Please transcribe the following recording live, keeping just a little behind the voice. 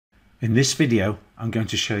In this video, I'm going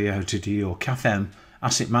to show you how to do your CAFM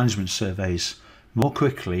asset management surveys more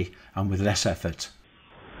quickly and with less effort.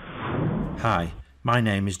 Hi, my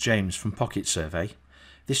name is James from PocketSurvey.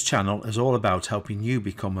 This channel is all about helping you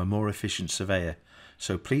become a more efficient surveyor,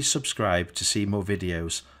 so please subscribe to see more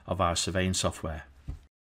videos of our surveying software.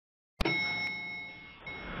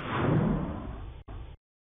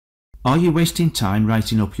 Are you wasting time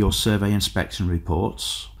writing up your survey inspection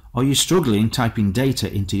reports? Are you struggling typing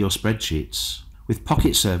data into your spreadsheets? With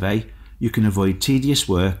PocketSurvey, you can avoid tedious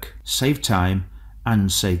work, save time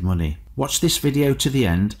and save money. Watch this video to the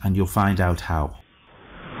end and you'll find out how.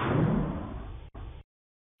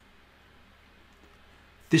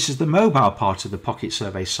 This is the mobile part of the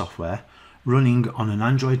PocketSurvey software running on an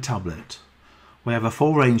Android tablet. We have a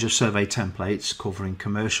full range of survey templates covering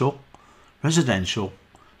commercial, residential,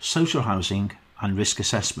 social housing and risk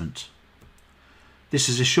assessment. This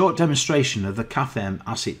is a short demonstration of the CAFM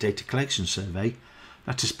Asset Data Collection survey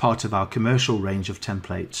that is part of our commercial range of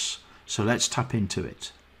templates, so let's tap into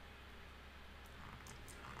it.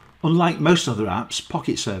 Unlike most other apps,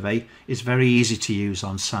 PocketSurvey is very easy to use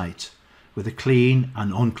on site with a clean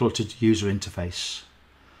and uncluttered user interface.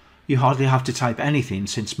 You hardly have to type anything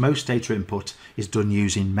since most data input is done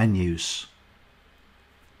using menus.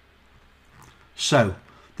 So,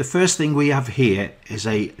 the first thing we have here is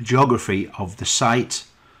a geography of the site,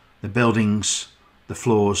 the buildings, the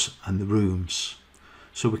floors and the rooms.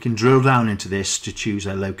 So we can drill down into this to choose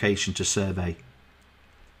a location to survey.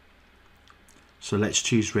 So let's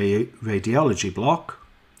choose radiology block,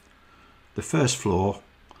 the first floor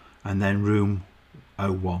and then room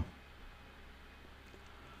 01.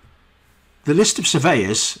 The list of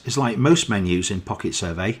surveyors is like most menus in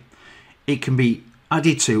PocketSurvey. It can be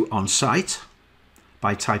added to on site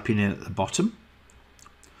by typing in at the bottom,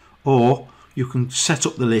 or you can set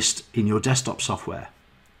up the list in your desktop software.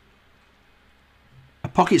 A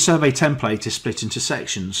PocketSurvey template is split into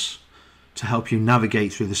sections to help you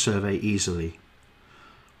navigate through the survey easily.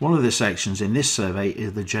 One of the sections in this survey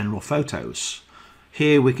is the general photos.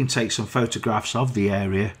 Here we can take some photographs of the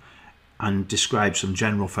area and describe some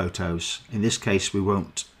general photos. In this case we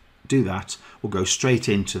won't do that, we'll go straight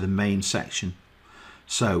into the main section.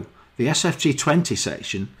 So the SFG20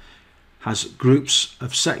 section has groups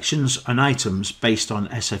of sections and items based on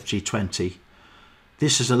SFG20.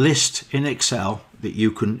 This is a list in Excel that you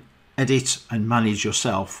can edit and manage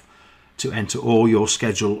yourself to enter all your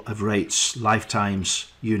schedule of rates,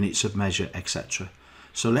 lifetimes, units of measure, etc.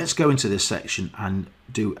 So let's go into this section and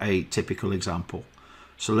do a typical example.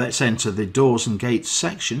 So let's enter the doors and gates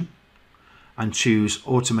section and choose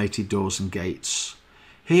automated doors and gates.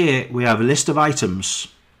 Here we have a list of items.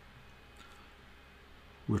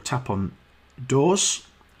 We'll tap on doors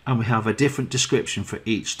and we have a different description for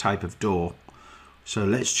each type of door. So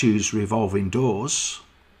let's choose revolving doors.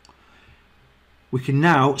 We can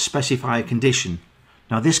now specify a condition.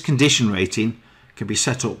 Now this condition rating can be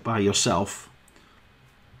set up by yourself.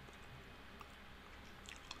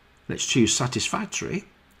 Let's choose satisfactory.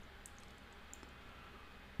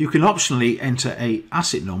 You can optionally enter an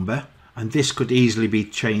asset number and this could easily be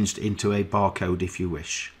changed into a barcode if you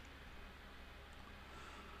wish.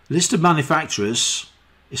 List of manufacturers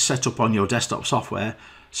is set up on your desktop software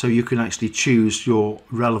so you can actually choose your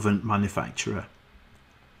relevant manufacturer.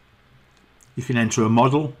 You can enter a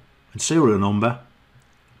model and serial number,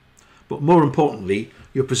 but more importantly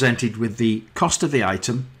you're presented with the cost of the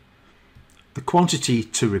item, the quantity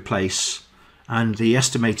to replace and the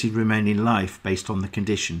estimated remaining life based on the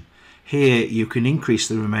condition. Here you can increase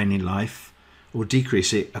the remaining life or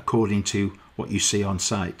decrease it according to what you see on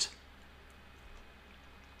site.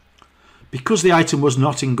 Because the item was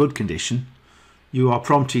not in good condition, you are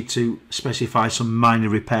prompted to specify some minor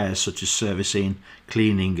repairs such as servicing,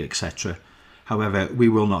 cleaning, etc. However, we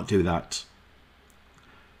will not do that.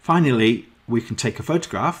 Finally, we can take a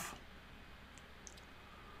photograph.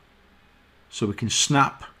 So we can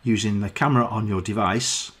snap using the camera on your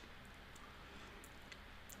device.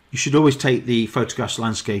 You should always take the photograph's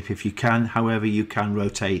landscape if you can, however you can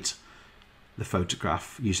rotate the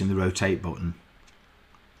photograph using the rotate button.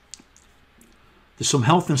 There's some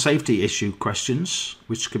health and safety issue questions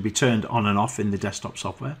which can be turned on and off in the desktop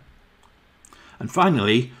software. And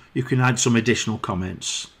finally, you can add some additional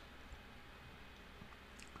comments.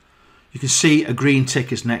 You can see a green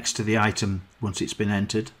tick is next to the item once it's been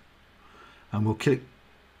entered. And we'll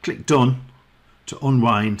click done to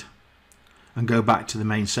unwind and go back to the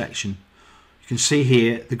main section. You can see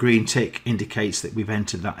here the green tick indicates that we've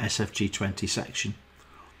entered that SFG20 section.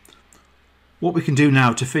 What we can do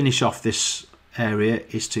now to finish off this area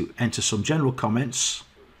is to enter some general comments.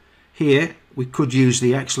 Here we could use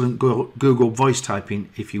the excellent Google voice typing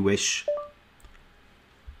if you wish.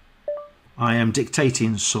 I am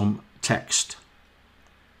dictating some text.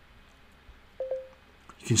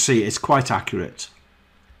 You can see it's quite accurate.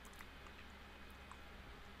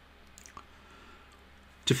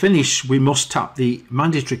 To finish, we must tap the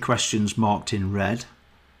mandatory questions marked in red.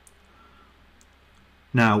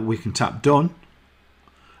 Now we can tap done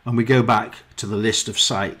and we go back to the list of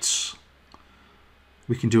sites.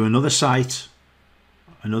 We can do another site,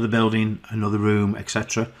 another building, another room,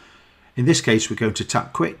 etc. In this case, we're going to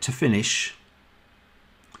tap quit to finish.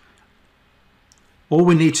 All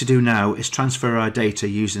we need to do now is transfer our data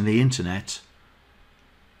using the internet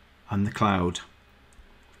and the cloud.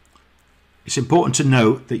 It's important to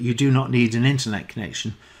note that you do not need an internet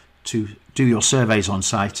connection to do your surveys on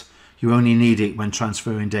site. You only need it when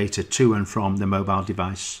transferring data to and from the mobile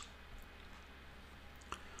device.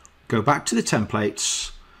 Go back to the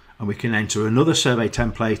templates and we can enter another survey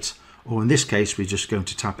template, or in this case we're just going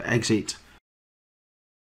to tap exit.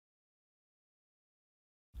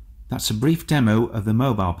 That's a brief demo of the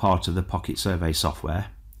mobile part of the PocketSurvey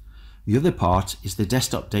software. The other part is the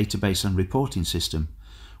desktop database and reporting system,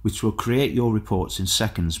 which will create your reports in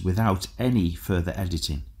seconds without any further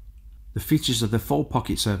editing. The features of the full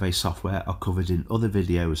PocketSurvey software are covered in other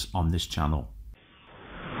videos on this channel.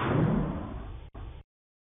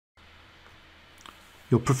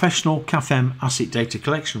 Your professional CAFM Asset Data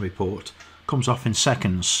Collection report comes off in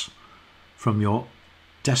seconds from your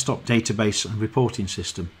desktop database and reporting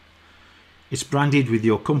system. It's branded with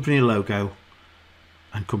your company logo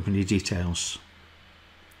and company details.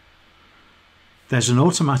 There's an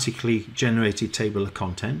automatically generated table of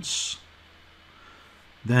contents.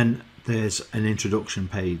 Then there's an introduction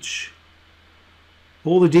page.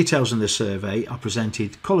 All the details in the survey are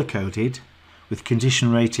presented colour-coded with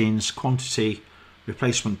condition ratings, quantity,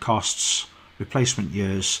 replacement costs, replacement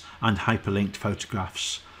years and hyperlinked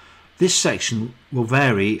photographs. This section will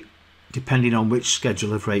vary depending on which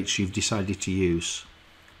schedule of rates you've decided to use.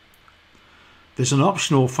 There's an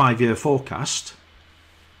optional 5-year forecast,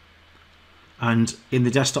 and in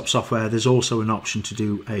the desktop software there's also an option to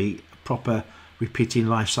do a proper repeating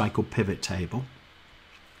life cycle pivot table.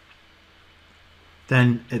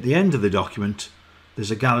 Then at the end of the document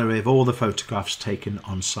there's a gallery of all the photographs taken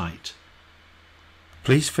on site.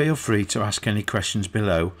 Please feel free to ask any questions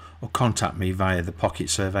below or contact me via the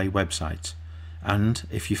PocketSurvey website, and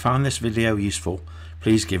if you found this video useful,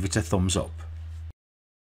 please give it a thumbs up.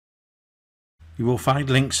 You will find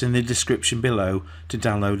links in the description below to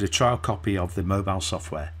download a trial copy of the mobile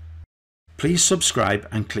software. Please subscribe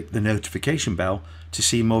and click the notification bell to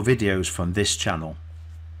see more videos from this channel.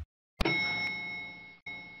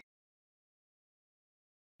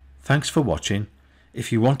 Thanks for watching.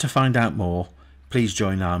 If you want to find out more, please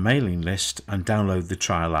join our mailing list and download the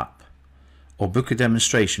trial app, or book a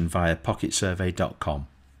demonstration via PocketSurvey.com.